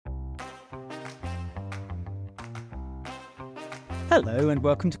Hello and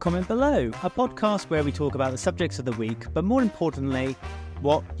welcome to Comment Below, a podcast where we talk about the subjects of the week, but more importantly,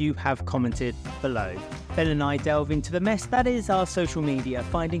 what you have commented below. Ben and I delve into the mess that is our social media,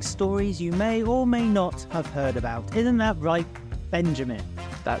 finding stories you may or may not have heard about. Isn't that right, Benjamin?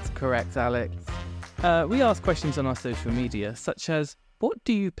 That's correct, Alex. We ask questions on our social media, such as, what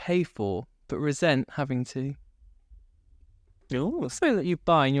do you pay for but resent having to? Ooh. Something that you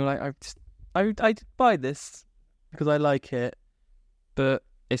buy and you're like, I buy this because I like it, but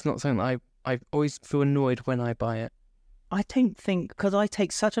it's not something that I always feel annoyed when I buy it. I don't think, because I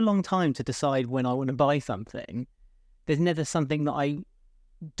take such a long time to decide when I want to buy something, there's never something that I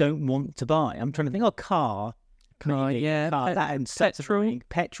don't want to buy. I'm trying to think, car, Yeah, car, petrol.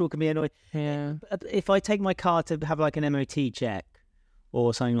 Petrol can be annoying. Yeah. If I take my car to have like an MOT check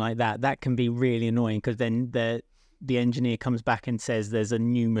or something like that, that can be really annoying because then the engineer comes back and says there's a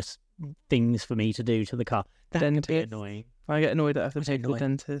numerous things for me to do to the car. That can be annoying. I get annoyed that I have to take the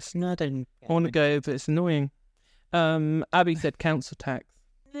dentist. No, I don't. I want to go, but it's annoying. Abby said council tax.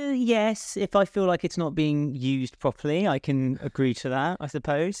 Yes, if I feel like it's not being used properly, I can agree to that, I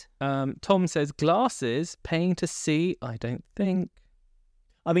suppose. Tom says glasses, paying to see, I don't think.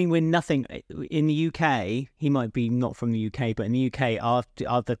 I mean, we're nothing. In the UK, he might be not from the UK, but in the UK,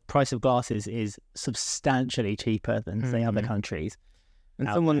 the price of glasses is substantially cheaper than, say, other countries. And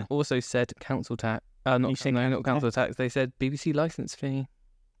someone also said council tax. Not council tax. They said BBC licence fee.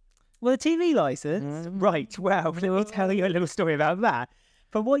 Well, the TV licence, right, well, let me tell you a little story about that.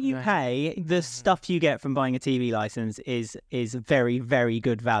 For what you pay, the stuff you get from buying a TV licence is very, very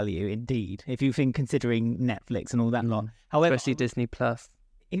good value indeed, if you've been considering Netflix and all that lot. However, especially Disney Plus,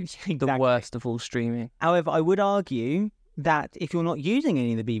 exactly. The worst of all streaming. However, I would argue that if you're not using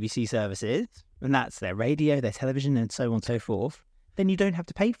any of the BBC services, and that's their radio, their television, and so on and so forth, then you don't have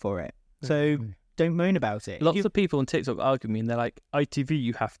to pay for it. So don't moan about it. Lots of people on TikTok argue me and they're like, ITV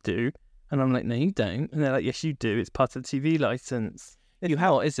you have to. And I'm like, no, you don't. And they're like, yes, you do. It's part of the TV licence. You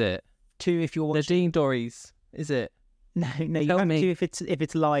have, what is it? If you're watching... The Dean Dories, is it? No, you have to if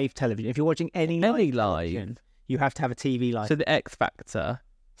it's live television. If you're watching any live, you have to have a TV licence. So the X Factor,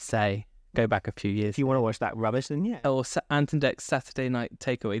 say, go back a few years. If you want to watch that rubbish, then yeah. Or Ant and Dec's Saturday Night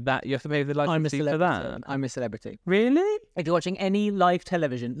Takeaway, that you have to pay for the licence for that. I'm a celebrity. Really? If you're watching any live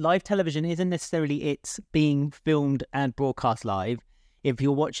television isn't necessarily it's being filmed and broadcast live. If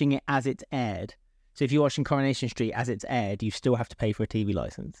you're watching it as it's aired. So if you're watching Coronation Street as it's aired, you still have to pay for a TV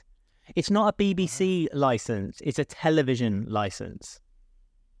licence. It's not a BBC licence, it's a television licence.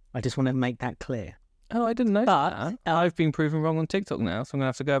 I just want to make that clear. Oh, I didn't know that. I've been proven wrong on TikTok now, so I'm going to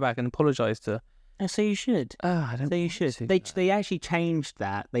have to go back and apologise to... Oh, so you should. I don't. So you should. They actually changed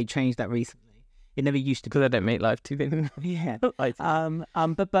that. They changed that recently. It never used to be. Because I don't make live TV. Yeah.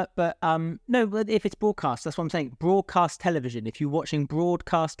 No, but if it's broadcast, that's what I'm saying. Broadcast television. If you're watching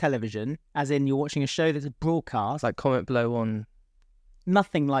broadcast television, as in you're watching a show that's broadcast. Like Comment Below on...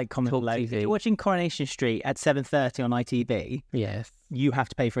 Nothing like Comment Below. TV. If you're watching Coronation Street at 7:30 on ITV, yes, you have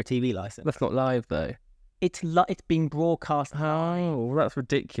to pay for a TV licence. That's not live, though. It's being broadcast. Oh, that's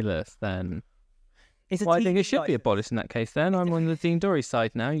ridiculous, then. Well, I think it should be abolished in that case, then. I'm on the Dean Dory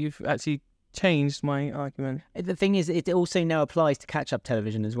side now. You've actually changed my argument. The thing is, it also now applies to catch-up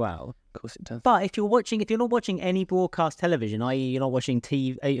television as well. Of course it does. But if you're not watching any broadcast television, i.e. you're not watching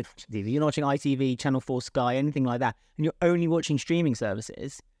you're not watching ITV, Channel 4, Sky, anything like that, and you're only watching streaming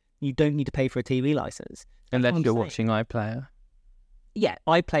services, you don't need to pay for a TV licence. Unless you're watching iPlayer. Yeah,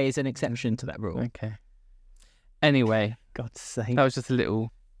 iPlayer is an exception to that rule. Okay. Anyway. God's sake. That was just a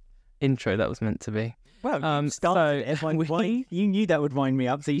little intro that was meant to be. Well, you started it. You knew that would wind me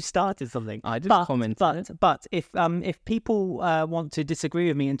up, so you started something. I just commented. But if people want to disagree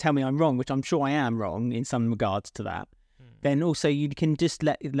with me and tell me I'm wrong, which I'm sure I am wrong in some regards to that, then also you can just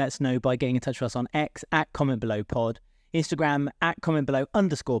let us know by getting in touch with us on X at commentbelowpod, Instagram at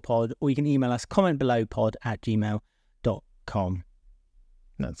commentbelow_pod, or you can email us commentbelowpod@gmail.com.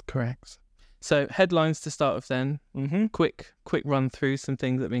 That's correct. So headlines to start with then. Quick run through some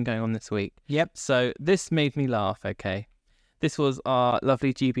things that have been going on this week. Yep. So this made me laugh, okay. This was our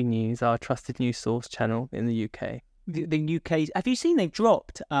lovely GB News, our trusted news source channel in the UK. The UK, have you seen they've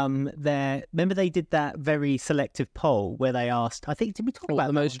dropped remember they did that very selective poll where they asked, I think, did we talk about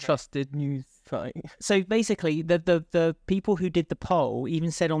the most trusted news site? So basically the people who did the poll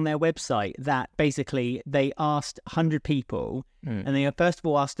even said on their website that basically they asked 100 people and they first of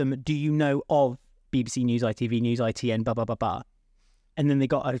all asked them, do you know of BBC News, ITV News, ITN, blah, blah, blah, blah. And then they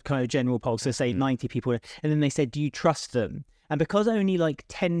got a kind of general poll, so say 90 people, and then they said, do you trust them? And because only like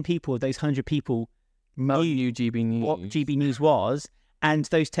 10 people of those 100 people knew GB News. what GB News was, And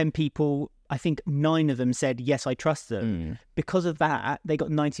those 10 people, I think 9 of them said, yes, I trust them. Because of that, they got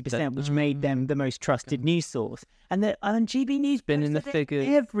 90%, which made them the most trusted news source. And GB News been in the figures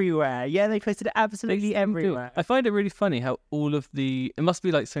everywhere. Yeah, they posted it absolutely everywhere. I find it really funny how all of it must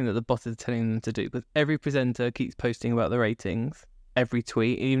be like something that the bot is telling them to do, because every presenter keeps posting about the ratings. Every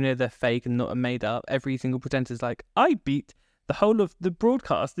tweet, even though they're fake and not made up, every single presenter's like, I beat the whole of the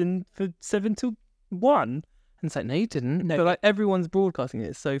broadcast for 7 till 1. And it's like, no, you didn't. No, but like everyone's broadcasting it.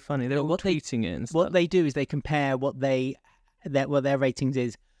 It's so funny. They're all tweeting it and stuff. What they do is they compare what their ratings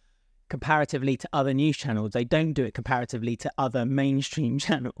is comparatively to other news channels. They don't do it comparatively to other mainstream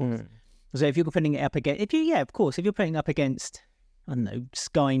channels. So if you're putting it up against, if you're putting it up against, I don't know,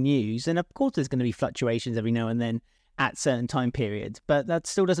 Sky News, then of course there's going to be fluctuations every now and then at certain time periods. But that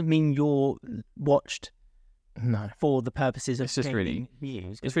still doesn't mean you're watched. No, for the purposes of it's just really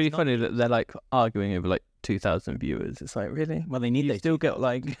news. It's really funny that they're like arguing over like 2,000 viewers. It's like, really? Well, they need you those. Still get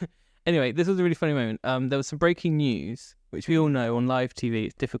like. Anyway, this was a really funny moment. There was some breaking news, which we all know on live TV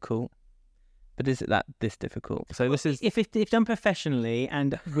it's difficult, but is it this difficult? So this is if done professionally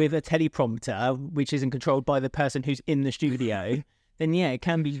and with a teleprompter, which isn't controlled by the person who's in the studio, then yeah, it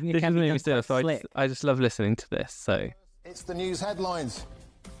can be. It can be done so I just love listening to this. So it's the news headlines.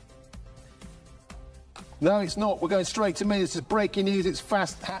 No, it's not. We're going straight to me. This is breaking news. It's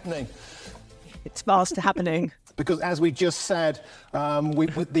fast happening. It's fast happening. Because as we just said,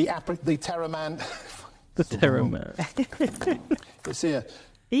 with the Terror Man... The Terror Man. It's here.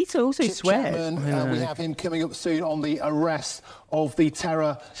 He also swears. Chapman, we have him coming up soon on the arrest of the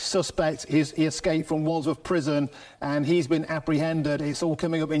terror suspect. He escaped from Wandsworth Prison and he's been apprehended. It's all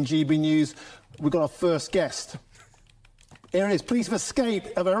coming up in GB News. We've got our first guest. Here it is. Police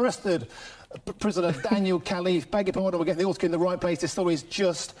have arrested prisoner Daniel Khalif. Beg your pardon, we're getting the audio in the right place. This story is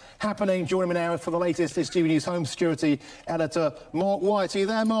just happening. Joining me now for the latest is GB News Home Security Editor Mark White. Are you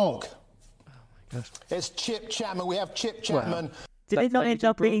there, Mark? Oh my gosh. It's Chip Chapman. We have Chip Chapman. Wow. Did it not end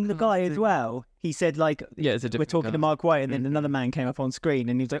up being the guy as well? He said, like, yeah, it's we're talking to Mark White, and then another man came up on screen,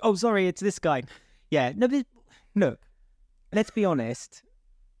 and he was like, oh, sorry, it's this guy. Yeah, no, but look, let's be honest.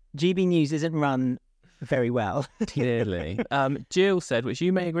 GB News isn't run very well. Clearly. Jill said, which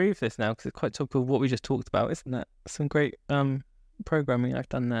you may agree with this now, because it's quite topical of what we just talked about, isn't that? Some great programming I've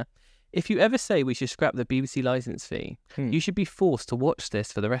done there. If you ever say we should scrap the BBC licence fee, you should be forced to watch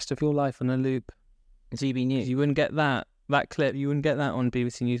this for the rest of your life on a loop. GB News. You wouldn't get that clip, you wouldn't get that on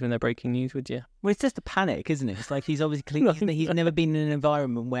BBC News when they're breaking news, would you? Well, it's just a panic, isn't it? It's like he's obviously he's never been in an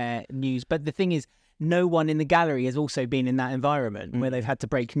environment where news. But the thing is, no one in the gallery has also been in that environment where they've had to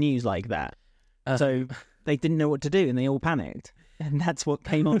break news like that. So they didn't know what to do, and they all panicked, and that's what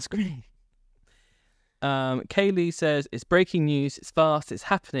came on screen. Kaylee says, it's breaking news, it's fast, it's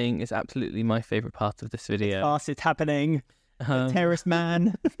happening. It's absolutely my favourite part of this video. It's fast, it's happening. The terrorist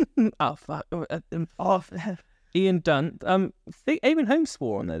man. Oh, fuck. Ian Dunt. Eamon Holmes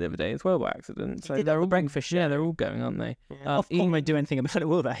swore on there the other day as well by accident. So they're all breakfast. Yeah, they're all going, aren't they? Yeah. Ian won't do anything about it,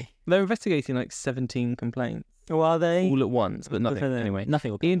 will they? They're investigating like 17 complaints. Oh, are they? All at once, but nothing. Anyway,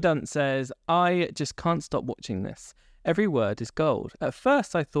 nothing. Ian Dunt says, I just can't stop watching this. Every word is gold. At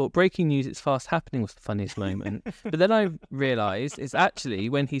first, I thought breaking news, it's fast happening was the funniest moment. But then I realised it's actually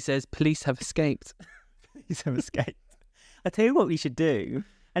when he says police have escaped. Police have escaped. I tell you what we should do.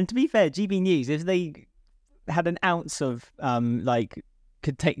 And to be fair, GB News, if they had an ounce of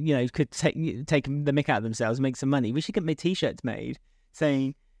could take the mick out of themselves and make some money, we should get T-shirts made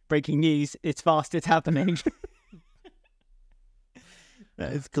saying breaking news, it's fast, it's happening.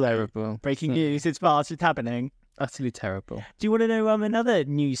 That is terrible. Breaking news, it's fast, it's happening. Utterly terrible. Do you want to know another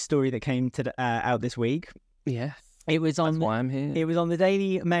news story that came to out this week? Yes. That's why I'm here. It was on the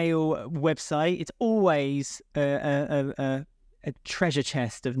Daily Mail website. It's always a treasure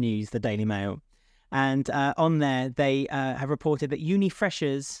chest of news, the Daily Mail. And on there, they have reported that uni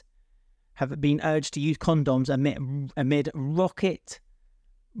freshers have been urged to use condoms amid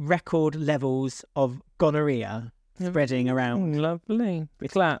record levels of gonorrhea spreading around. Lovely.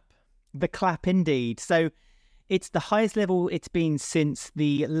 The clap, indeed. So it's the highest level it's been since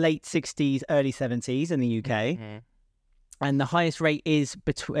the late 60s, early 70s in the UK. Mm-hmm. And the highest rate is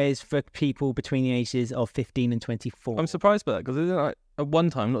for people between the ages of 15 and 24. I'm surprised by that, because at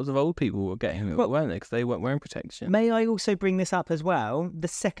one time lots of old people were getting it, weren't they? Because they weren't wearing protection. May I also bring this up as well? The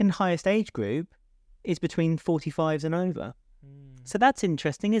second highest age group is between 45s and over. So that's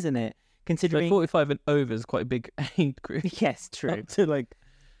interesting, isn't it? Considering 45 and over is quite a big age group. Yes, true. So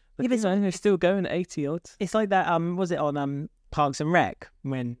they're still going at 80 odds. It's like that. Was it on Parks and Rec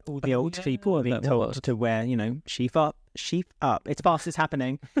when all the old people are being told to wear, sheaf up. It's fast, it's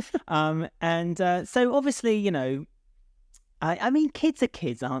happening. So obviously, I mean, kids are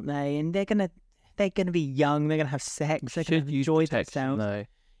kids, aren't they? And they're gonna be young. They're gonna have sex. They're gonna Should use enjoy protection, themselves. though.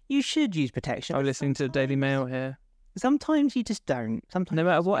 You should use protection. I'm listening to the Daily Mail here. Sometimes you just don't. Sometimes No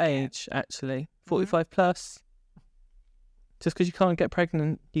matter you just what forget. age, actually. 45 plus. Just because you can't get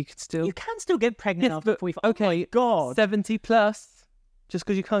pregnant, you could still... You can still get pregnant Yes, after but- 45. okay, Oh my God. 70 plus. Just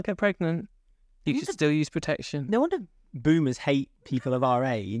because you can't get pregnant, you Who's should a- still use protection. No wonder boomers hate people of our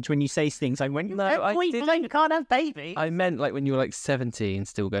age when you say things like, when you're No, I 45, you can't have babies. I meant like when you were like 70 and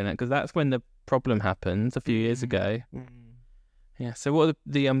still going out, because that's when the problem happened a few years ago. Yeah, so what are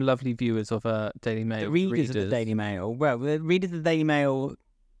the lovely viewers of Daily Mail? The readers of the Daily Mail. Well, the readers of the Daily Mail,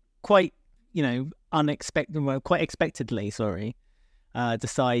 quite, quite expectedly,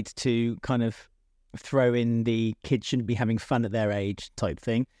 decide to kind of throw in the kids shouldn't be having fun at their age type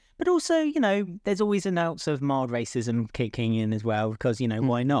thing. But also, there's always an ounce of mild racism kicking in as well, because,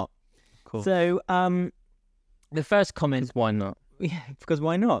 why not? Cool. So, the first comment... Why not? Yeah, because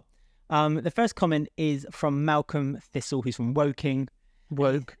why not? The first comment is from Malcolm Thistle, who's from Woking.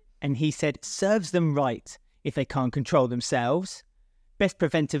 Woke. And he said, serves them right if they can't control themselves. Best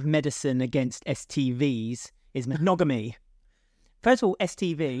preventive medicine against STVs is monogamy. First of all,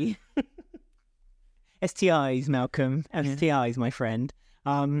 STV. STIs, Malcolm. STIs, my friend.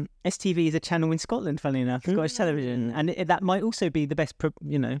 STV is a channel in Scotland, funnily enough, Scottish television. And that might also be the best,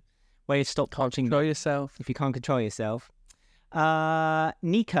 way to stop watching Control yourself. if you can't control yourself.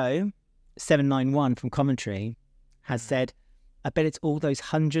 Nico 791 from Commentary has said, I bet it's all those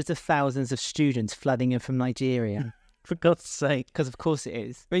hundreds of thousands of students flooding in from Nigeria. For God's sake. Because of course it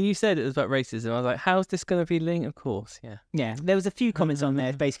is. When you said it was about racism, I was like, how's this going to be linked? Of course, yeah. Yeah, there was a few comments on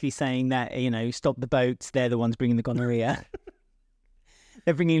there basically saying that, stop the boats, they're the ones bringing the gonorrhea.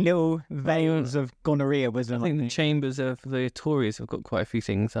 They're bringing little veils of gonorrhea. I think the chambers of the Tories have got quite a few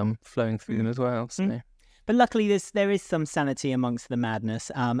things flowing through them as well. So. But luckily, there is some sanity amongst the madness.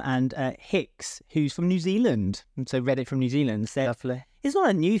 And Hicks, who's from New Zealand, and so Reddit from New Zealand, said, Lovely. it's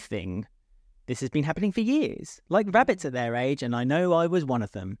not a new thing. This has been happening for years. Like rabbits at their age, and I know I was one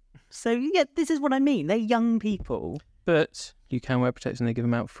of them. So, yeah, this is what I mean. They're young people. But you can wear protection. They give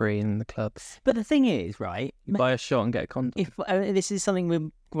them out free in the clubs. But the thing is, right, You buy a shot and get a condom. if this is something we're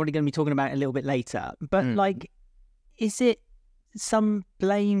probably going to be talking about a little bit later, but is it some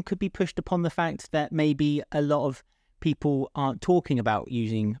blame could be pushed upon the fact that maybe a lot of people aren't talking about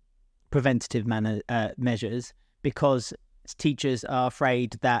using preventative measures because teachers are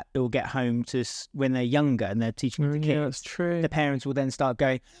afraid that it will get home to when they're younger and they're teaching the kids. Yeah, that's true. The parents will then start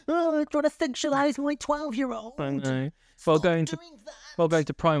going, "Oh, I'm trying to sexualise my 12-year-old." I know. While going to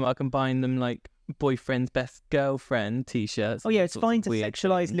Primark and buying them like boyfriend's best girlfriend T-shirts. Oh yeah, it's sorts of fine to weird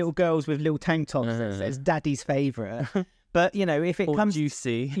sexualise things. little girls with little tank tops that says "Daddy's favourite," but if it Or comes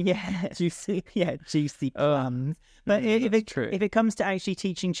juicy. yeah, juicy plums. But true. if it comes to actually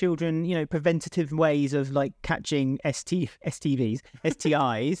teaching children, preventative ways of like catching STVs,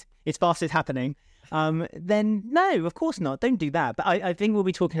 STIs, it's fast as happening. Then no, of course not. Don't do that. But I think we'll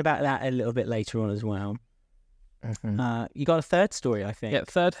be talking about that a little bit later on as well. You got a third story, I think. Yeah,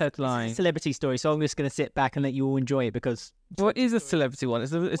 third It's a headline. celebrity story. So I'm just going to sit back and let you all enjoy it because Well, it is a celebrity one.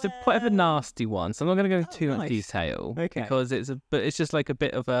 It's a quite of a nasty one, so I'm not going to go into too much nice. detail. Okay. Because it's just like a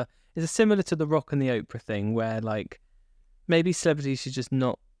bit of a. It's similar to the Rock and the Oprah thing, where like maybe celebrities should just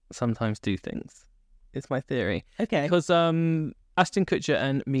not sometimes do things. It's my theory. okay. Because Ashton Kutcher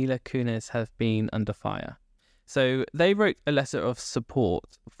and Mila Kunis have been under fire. So they wrote a letter of support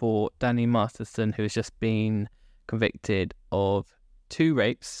for Danny Masterson, who has just been convicted of 2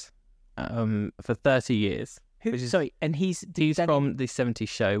 rapes for 30 years. Sorry, and he's From the 70s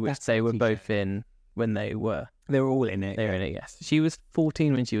show, which That's they were 70s both in when they were all in it. in it, yes. She was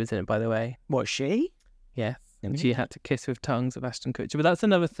 14 when she was in it, by the way. What, she? Yes. And Mhm. she had to kiss with tongues of Ashton Kutcher. But that's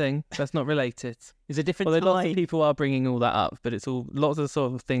another thing. That's not related. It's a different Although lots time. of people are bringing all that up, but it's all lots of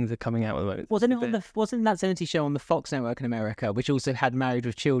sort of things are coming out at the moment. Wasn't it It's a on bit- wasn't that 70s show on the Fox network in America, which also had Married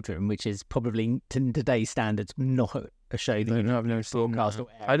with Children, which is probably to today's standards not a show I that don't know, I've never seen broadcast that. or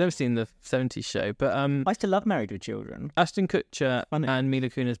air. I've never seen the 70s show, but I used to love Married with Children. Ashton Kutcher Funny. and Mila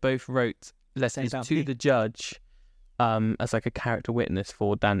Kunis both wrote letters about to me. the judge as like a character witness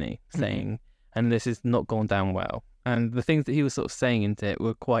for Danny, saying, and this has not gone down well. And the things that he was sort of saying into it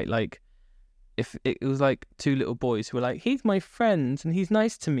were quite like, if it was like 2 little boys who were like, he's my friend and he's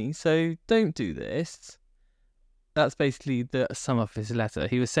nice to me, so don't do this. That's basically the sum of his letter.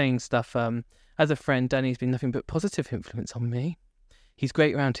 He was saying stuff, as a friend, Danny's been nothing but positive influence on me. He's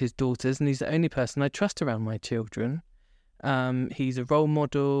great around his daughters and he's the only person I trust around my children. He's a role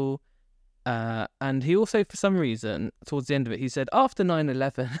model. And he also, for some reason, towards the end of it, he said, after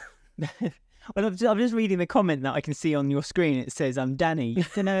 9/11, Well, I'm just reading the comment that I can see on your screen. It says, Danny, you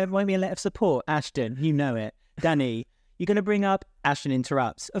don't know, write me a letter of support. Ashton, you know it. Danny, you're going to bring up... Ashton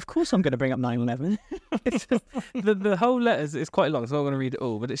interrupts. Of course I'm going to bring up 9/11. It's just, the whole letter is quite long, so I'm not going to read it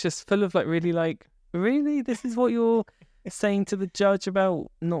all, but it's just full of really? This is what you're saying to the judge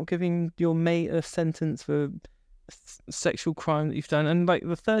about not giving your mate a sentence for sexual crime that you've done? And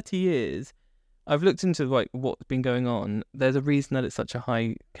the 30 years... I've looked into what's been going on. There's a reason that it's such a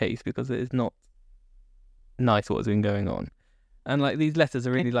high case, because it is not nice what's been going on. And these letters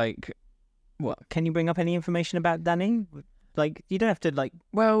are really what? Can you bring up any information about Danny? You don't have to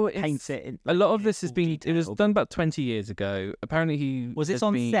paint it. A lot of this has been. It was done about 20 years ago. Apparently, was this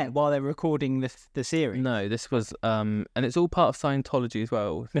on set while they were recording the series? No, this was and it's all part of Scientology as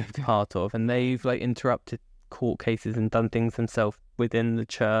well. Part of, and they've interrupted court cases and done things themselves within the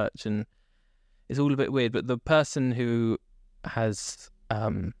church, and it's all a bit weird. But the person who has,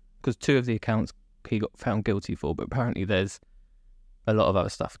 because 2 of the accounts he got found guilty for, but apparently there's a lot of other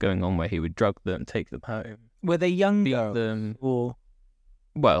stuff going on where he would drug them, take them home. Were they young beat girls? Them. Or...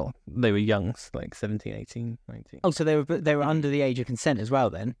 Well, they were young, 17, 18, 19. Oh, so they were under the age of consent as well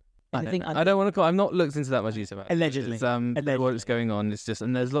then? I don't want to call... I've not looked into that much detail about it. Allegedly. What's going on. It's just...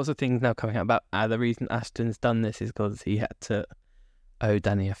 And there's lots of things now coming out about the reason Ashton's done this is because he had to owe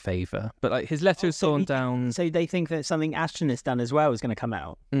Danny a favour. But his letter has gone down... So they think that something Ashton has done as well is going to come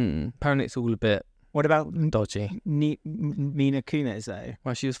out? Apparently it's all a bit... What about dodgy? Mila Kunis, though?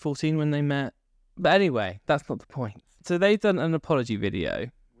 Well, she was 14 when they met. But anyway, that's not the point. So they've done an apology video.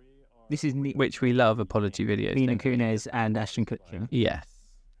 This is which we love, apology videos. Mila Kunis and Ashton Kutcher. Yes.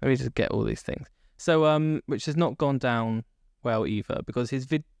 Let me just get all these things. So, which has not gone down well either, because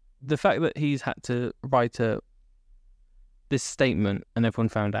the fact that he's had to write this statement and everyone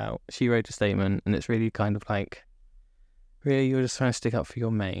found out. She wrote a statement, and it's really kind of really, you're just trying to stick up for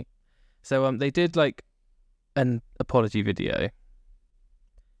your mate. So they did an apology video,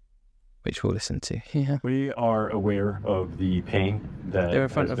 which we'll listen to. Yeah. We are aware of the pain that They're in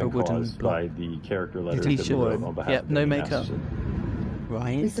front has of a been wooden caused by the character letters He that we should- wrote on behalf Yep, of no Danny makeup. Masterson.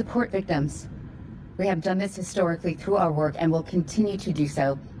 Right. We support victims. We have done this historically through our work and will continue to do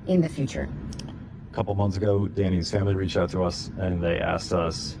so in the future. A couple months ago, Danny's family reached out to us and they asked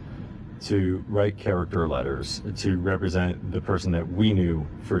us to write character letters to represent the person that we knew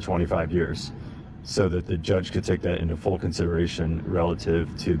for 25 years so that the judge could take that into full consideration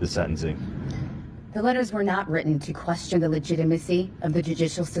relative to the sentencing. The letters were not written to question the legitimacy of the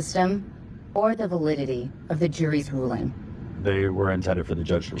judicial system or the validity of the jury's ruling. They were intended for the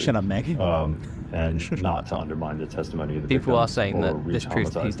judge to read. Shut up, Meg. And not to undermine the testimony of the People are victims saying or that this proves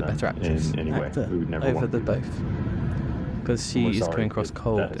that he's the re-traumatize better them actress. in any way. Actor. We would never Over want the to do that. both. Because she We're is sorry coming across that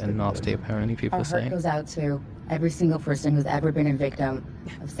cold that is and taking nasty, place. apparently, people Our are heart saying. goes out to every single person who's ever been a victim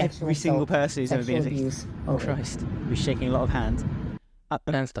of sexual Every single assault, person who's ever been a sexual victim. abuse. Oh, Christ. We're shaking a lot of hands.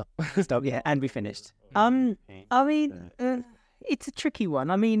 And stop. Stop, yeah, and we finished. I mean, it's a tricky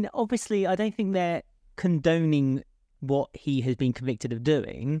one. I mean, obviously, I don't think they're condoning what he has been convicted of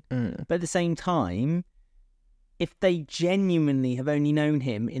doing, but at the same time, if they genuinely have only known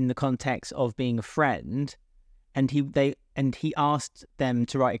him in the context of being a friend, and he asked them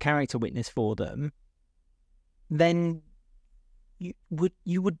to write a character witness for them, then you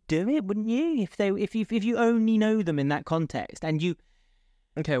would do it, wouldn't you? If you only know them in that context, and you.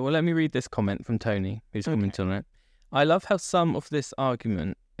 Okay, well, let me read this comment from Tony, who's commented on it. I love how some of this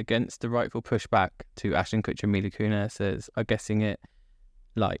argument against the rightful pushback to Ashton Kutcher and Mila Kunis are guessing it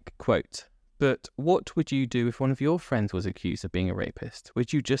quote, but what would you do if one of your friends was accused of being a rapist?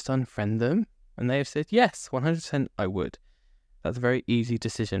 Would you just unfriend them? And they have said, yes, 100% I would. That's a very easy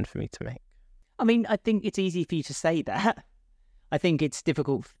decision for me to make. I mean, I think it's easy for you to say that. I think it's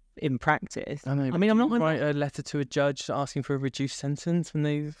difficult in practice. I know. I mean, I'm not write a letter to a judge asking for a reduced sentence when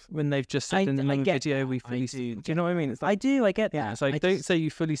they've just said in the video we fully. Do you know what I mean? It's I do. I get that. Yeah, it's don't say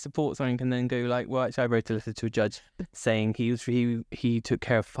you fully support something and then go well, actually, I wrote a letter to a judge saying he took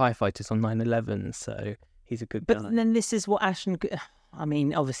care of firefighters on 9/11, so he's a good guy. But then this is what Ashton. I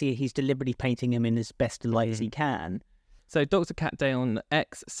mean, obviously, he's deliberately painting him in as best light as he can. So Dr. Cat Day on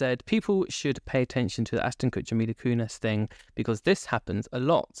X said, people should pay attention to the Ashton Kutcher Mila Kunis thing because this happens a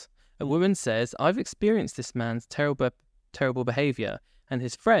lot. A woman says, I've experienced this man's terrible behaviour, and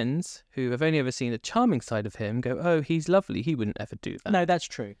his friends, who have only ever seen a charming side of him, go, oh, he's lovely, he wouldn't ever do that. No, that's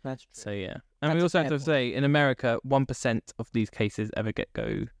true. That's true. So, yeah. And we also have to say, in America, 1% of these cases ever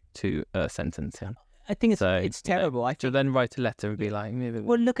go to a sentence. Yeah. I think it's terrible. I to think, then write a letter and be like...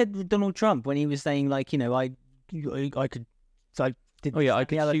 Well, look at Donald Trump when he was saying, I did Oh yeah, I the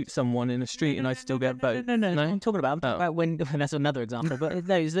could other- shoot someone in the street and I still get votes. No. I'm talking about when that's another example. But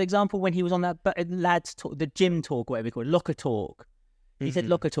no, it's the example when he was on that lads talk, the gym talk, whatever you call it, locker talk. He said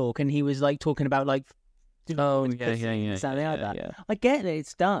locker talk, and he was like talking about like Oh women's pussy and something like that. yeah. I get it,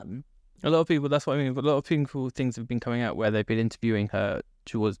 it's done. A lot of people. That's what I mean. But a lot of people things have been coming out where they've been interviewing her.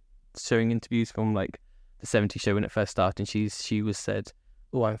 She was showing interviews from like the '70s show when it first started, and she was said,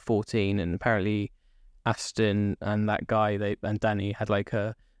 "Oh, I'm 14," and apparently Aston and that guy and Danny had like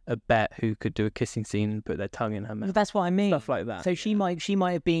a bet who could do a kissing scene and put their tongue in her mouth. But that's what I mean. Stuff like that. So she might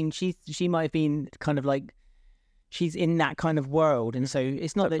have been kind of like she's in that kind of world, and so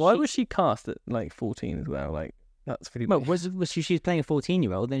it's not that. Why was she cast at like 14 as well? Like that's pretty. Well, was she was playing a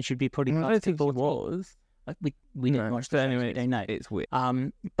 14-year-old? Then she'd be probably. I cast don't at think she 14. was. We didn't No, watch but the anyway, we don't know. It's weird.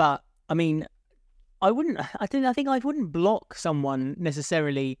 But I mean, I think I wouldn't block someone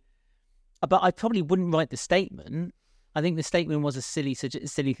necessarily, but I probably wouldn't write the statement. I think the statement was a silly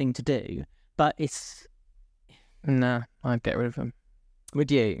thing to do, but it's. Nah, I'd get rid of him. Would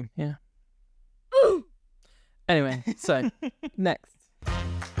you? Yeah. Anyway, so next.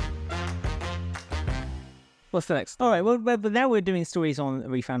 What's the next? All right. Well, but now we're doing stories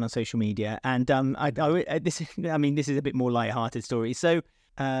we found on social media, and this is a bit more light-hearted story. So,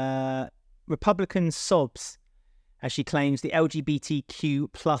 Republican sobs as she claims the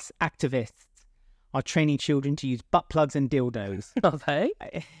LGBTQ plus activists are training children to use butt plugs and dildos. Are they?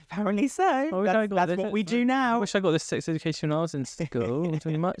 Apparently so. Oh, That's what we do now. I wish I got this sex education when I was in school. It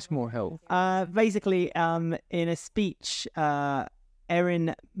would be much more helpful. Basically, in a speech,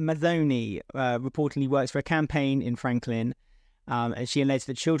 Erin Mazzoni reportedly works for a campaign in Franklin, and she alleged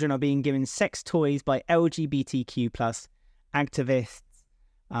that children are being given sex toys by LGBTQ plus activists,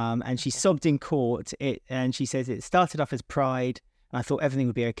 and she sobbed in court. And she says it started off as pride, and I thought everything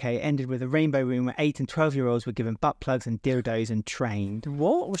would be okay. It ended with a rainbow room where 8 and 12-year-olds were given butt plugs and dildos and trained.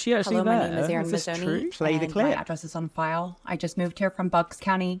 What? Was she actually Hello, there? my name is Erin Is this Mazzoni. true? Play the and clip. My address is on file. I just moved here from Bucks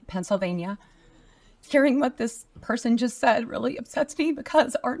County, Pennsylvania. Hearing what this person just said really upsets me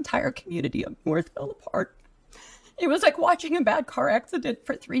because our entire community up north fell apart. It was like watching a bad car accident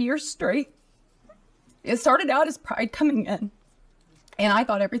for 3 years straight. It started out as pride coming in, and I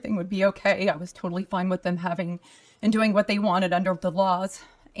thought everything would be okay. I was totally fine with them having and doing what they wanted under the laws.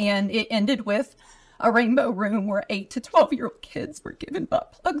 And it ended with a rainbow room where 8 to 12-year-old kids were given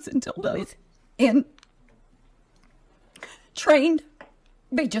butt plugs and dildos and trained.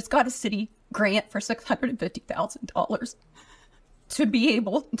 They just got a city grant for $650,000 to be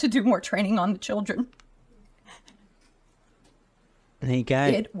able to do more training on the children. There you go.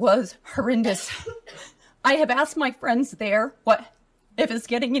 It was horrendous. I have asked my friends there if it's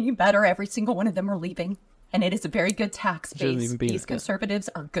getting any better. Every single one of them are leaving. And it is a very good tax Shouldn't base. even be These there. conservatives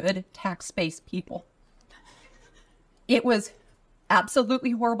are good tax base people. It was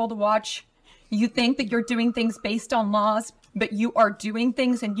absolutely horrible to watch. You think that you're doing things based on laws, but you are doing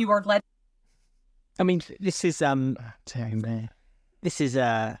things and you are led. I mean, this is Damn. this is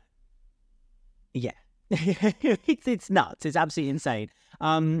yeah. it's nuts. It's absolutely insane.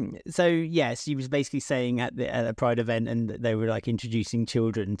 So yes, she was basically saying at a Pride event, and they were like introducing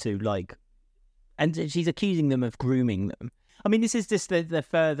children to like, and she's accusing them of grooming them. I mean, this is just the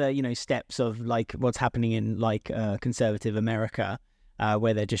further steps of like what's happening in like conservative America,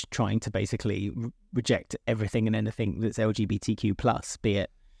 where they're just trying to basically reject everything and anything that's LGBTQ plus, be it.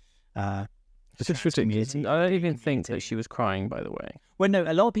 It's just ridiculous. I don't even think that she was crying, by the way. Well, no,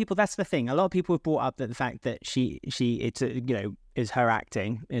 a lot of people. That's the thing. A lot of people have brought up that the fact that is her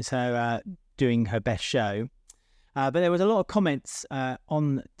acting, is her doing her best show. But there was a lot of comments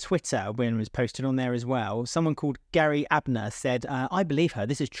on Twitter when it was posted on there as well. Someone called Gary Abner said, "I believe her.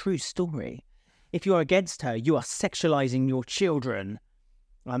 This is true story. If you are against her, you are sexualizing your children."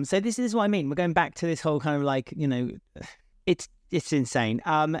 So this is what I mean. We're going back to this whole kind of like it's insane.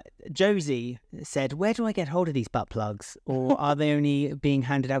 Josie said, "Where do I get hold of these butt plugs? Or are they only being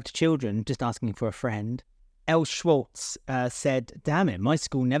handed out to children? Just asking for a friend." El Schwartz said, "Damn it, my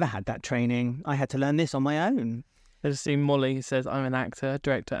school never had that training. I had to learn this on my own." I just see Molly who says, "I'm an actor,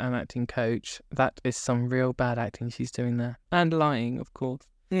 director and acting coach." That is some real bad acting she's doing there. And lying, of course.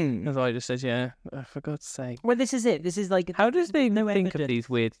 As I just said, yeah, for God's sake. Well, this is it. This is like... How does they no think of evidence. these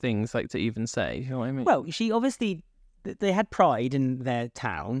weird things like to even say? You know what I mean? Well, she obviously... They had pride in their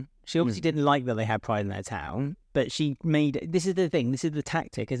town. She obviously didn't like that they had pride in their town, but she made... This is the thing. This is the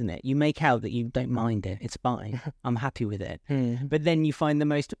tactic, isn't it? You make out that you don't mind it. It's fine. I'm happy with it. But then you find the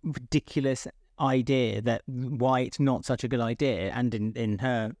most ridiculous idea that why it's not such a good idea. And in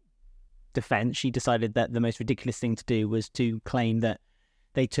her defense, she decided that the most ridiculous thing to do was to claim that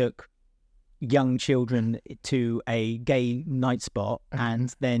they took young children to a gay night spot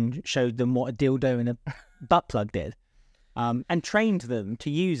and then showed them what a dildo and a butt plug did, and trained them to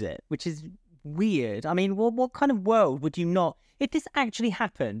use it, which is weird. I mean, what kind of world would you not... If this actually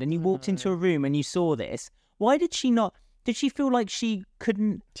happened and you walked into a room and you saw this, why did she not... Did she feel like she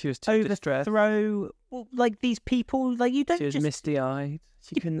couldn't She was too distressed. overthrow like these people? Like, you don't She was just... misty-eyed.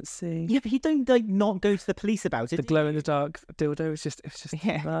 She couldn't see. Yeah, but you don't like not go to the police about it. The glow-in-the-dark dildo was just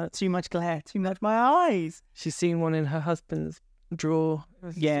Yeah, too much glare, too much my eyes. She's seen one in her husband's drawer. It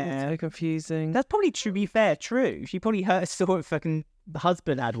was so confusing. That's probably, to be fair, true. She probably saw a fucking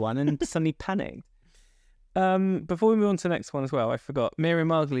husband had one and suddenly panicked. Before we move on to the next one as well, I forgot. Miriam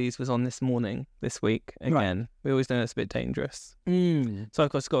Margolyes was on this week again. Right. We always know that's a bit dangerous. So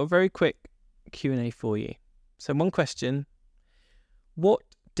I've just got a very quick Q&A for you. So one question. What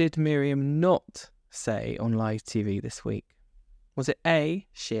did Miriam not say on live TV this week? Was it A,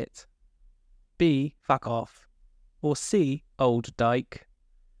 shit, B, fuck off, or C, old dyke?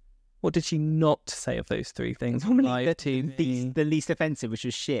 What did she not say of those three things on live TV? The least offensive, which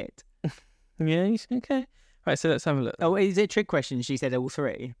was shit. Yeah, okay. Right, so let's have a look. Oh, is it a trick question? She said all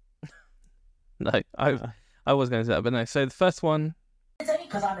three. No, I was going to say that, but no. So the first one... It's only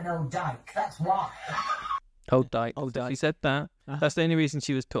because I'm an old dyke, that's why. Old dyke. She said that. That's the only reason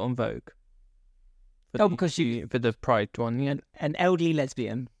she was put on Vogue. Because she... For the Pride one, yeah. An elderly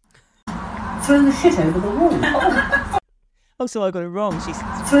lesbian. Throw the shit over the wall. Oh, so I got it wrong. She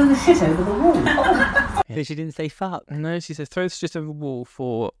throw the shit over the wall. But she didn't say fuck. No, she said throw the shit over the wall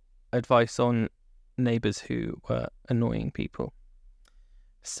for advice on neighbours who were annoying people.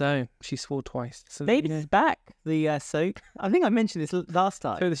 So she swore twice. So Neighbours is back. The soap. I think I mentioned this last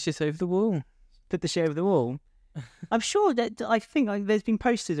time. Throw the shit over the wall. Put the shit over the wall. I'm sure that I think there's been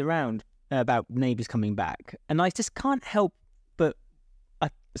posters around about Neighbours coming back, and I just can't help but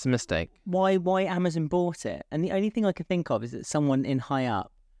it's a mistake. Why Amazon bought it? And the only thing I can think of is that someone in high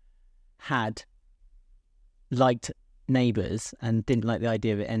up had liked Neighbours and didn't like the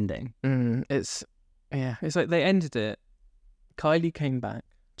idea of it ending. It's like they ended it. Kylie came back.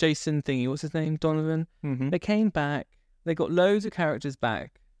 Jason thingy, what's his name? Donovan. They came back. They got loads of characters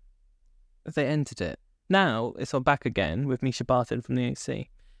back. They ended it. Now it's on back again with Misha Barton from the OC.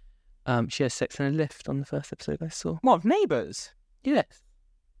 She has sex in a lift on the first episode I saw. What, Neighbours? Yes.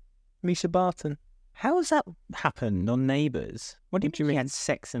 Misha Barton. How has that happened on Neighbours? What do you mean she had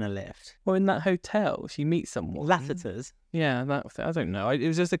sex in a lift? Well, in that hotel, she meets someone. Lassiter's? Yeah, I don't know. It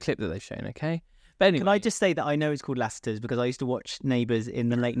was just a clip that they've shown, okay? But anyway. Can I just say that I know it's called Lassiter's because I used to watch Neighbours in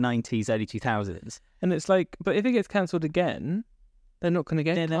the late 90s, early 2000s. And it's like, but if it gets cancelled again, they're not going to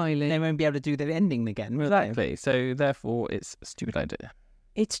get Kylie. They won't be able to do the ending again, will exactly. they? So therefore, it's a stupid idea.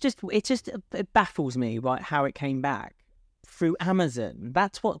 It baffles me, right, how it came back through Amazon.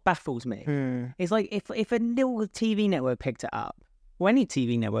 That's what baffles me. It's like if a little TV network picked it up, or any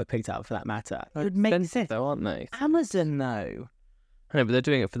TV network picked it up for that matter, it would make sense, though, aren't they? Amazon, though. I know, but they're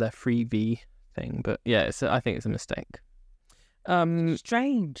doing it for their freebie thing. But yeah, I think it's a mistake.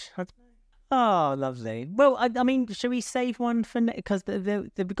 Strange. Oh, lovely. Well, I mean, shall we save one for because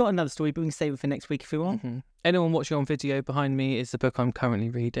we've got another story, but we can save it for next week if we want. Anyone watching on video behind me is the book I'm currently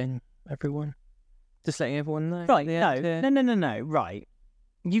reading. Everyone, just letting everyone know. Right? No. Right,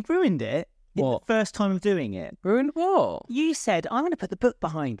 you've ruined it. What? The first time of doing it. Ruined what? You said I'm going to put the book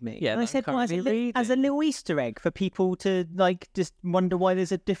behind me. Yeah, and I said, well, as a little Easter egg for people to like just wonder why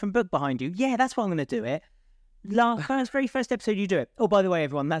there's a different book behind you. Yeah, that's why I'm going to do it. Very first episode you do it. Oh, by the way,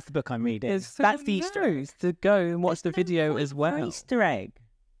 everyone, that's the book I'm reading. That's the Easter egg. To go and watch the video as well. Easter egg.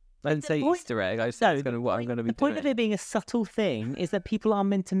 I didn't say Easter egg. I said what I'm going to be doing. The point of it being a subtle thing is that people are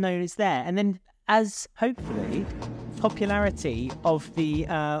meant to know it's there, and then as hopefully popularity of the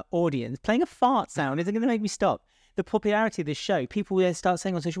audience, playing a fart sound isn't going to make me stop. The popularity of this show, people will start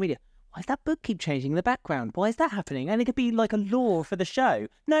saying on social media, why does that book keep changing in the background? Why is that happening? And it could be like a lore for the show.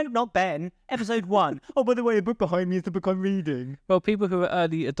 No, not Ben. Episode 1. Oh, by the way, the book behind me is the book I'm reading. Well, people who are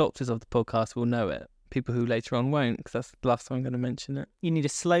early adopters of the podcast will know it. People who later on won't, because that's the last time I'm going to mention it. You need a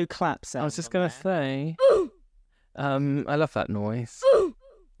slow clap sound. I was just going to say, I love that noise. It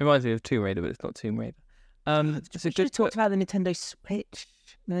reminds me of Tomb Raider, but it's not Tomb Raider. We should have talked about the Nintendo Switch,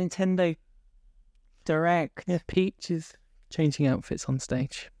 the Nintendo Direct. Yeah, Peach is changing outfits on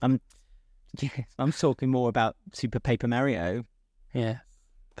stage. I'm talking more about Super Paper Mario. Yeah,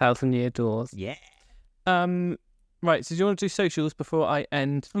 1,000-year doors. Yeah. Right, so do you want to do socials before I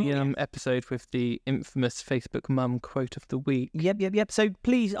end the episode with the infamous Facebook mum quote of the week? Yep. So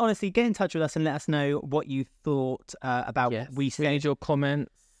please, honestly, get in touch with us and let us know what you thought about We Say. Send your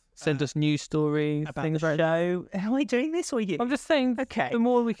comments. Send us news stories, about things the like show. Am I doing this or you? I'm just saying, Okay. the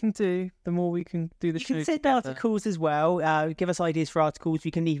more we can do, the more we can do the You show can send together. articles as well. Give us ideas for articles.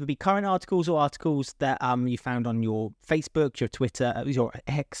 We can either be current articles or articles that you found on your Facebook, your Twitter, your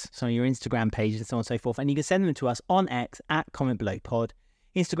X, your Instagram pages, and so on and so forth. And you can send them to us on X at Comment Below Pod,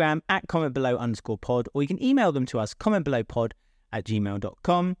 Instagram at commentbelow_pod, or you can email them to us,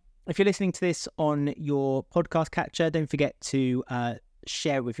 commentbelowpod@gmail.com. If you're listening to this on your podcast catcher, don't forget to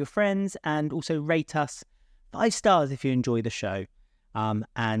share it with your friends and also rate us 5 stars if you enjoy the show.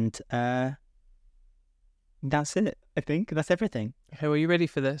 And that's it, I think. That's everything. Okay, well, are you ready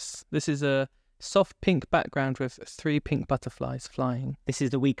for this? This is a soft pink background with 3 pink butterflies flying. This is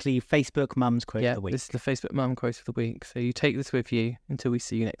the weekly Facebook Mums Quote of the Week. This is the Facebook Mum Quote of the Week. So you take this with you until we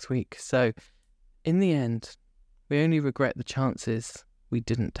see you next week. So, in the end, we only regret the chances we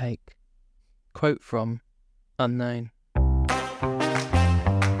didn't take. Quote from Unknown.